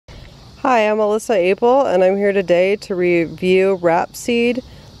Hi, I'm Alyssa Apel, and I'm here today to review Rapeseed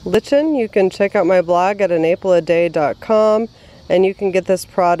Lecithin. You can check out my blog at anapleaday.com, and you can get this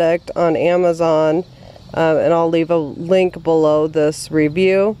product on Amazon, and I'll leave a link below this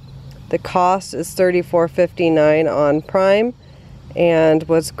review. The cost is $34.59 on Prime, and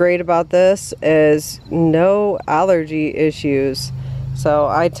what's great about this is no allergy issues. So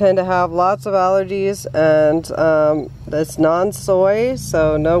I tend to have lots of allergies, and it's non-soy,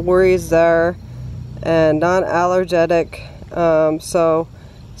 so no worries there, and non-allergenic. So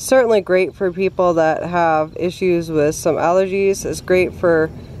certainly great for people that have issues with some allergies. It's great for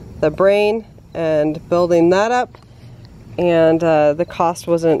the brain and building that up, and the cost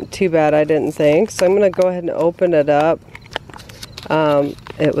wasn't too bad, I didn't think. So I'm going to go ahead and open it up.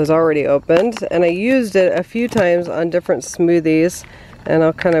 It was already opened, and I used it a few times on different smoothies, and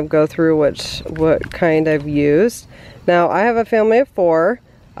I'll kind of go through what kind I've used. Now I have a family of 4.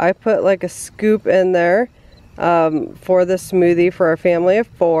 I put like a scoop in there for the smoothie for our family of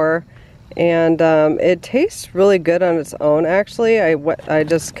 4, and it tastes really good on its own. Actually, I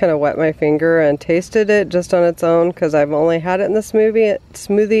just kind of wet my finger and tasted it just on its own because I've only had it in the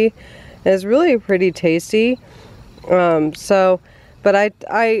smoothie, and it's really pretty tasty. But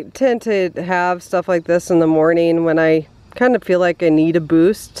I tend to have stuff like this in the morning when I kind of feel like I need a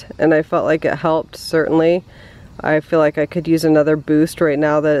boost, and I felt like it helped. Certainly I feel like I could use another boost right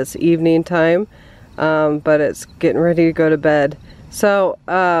now that it's evening time, but it's getting ready to go to bed. So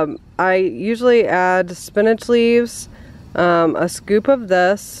I usually add spinach leaves, a scoop of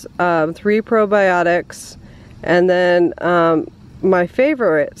this, 3 probiotics, and then my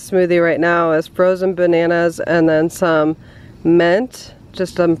favorite smoothie right now is frozen bananas and then some mint,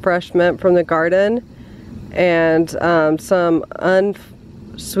 just some fresh mint from the garden, and some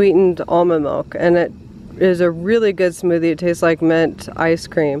unsweetened almond milk, and it is a really good smoothie. It tastes like mint ice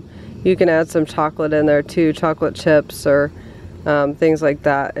cream. You can add some chocolate in there too, chocolate chips or things like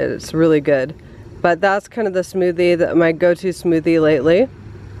that. It's really good. But that's kind of the smoothie, my go-to smoothie lately.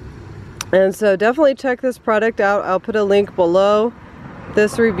 And so definitely check this product out. I'll put a link below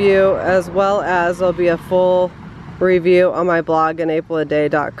this review, as well as there'll be a full review on my blog,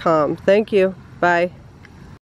 anapleaday.com. Thank you. Bye.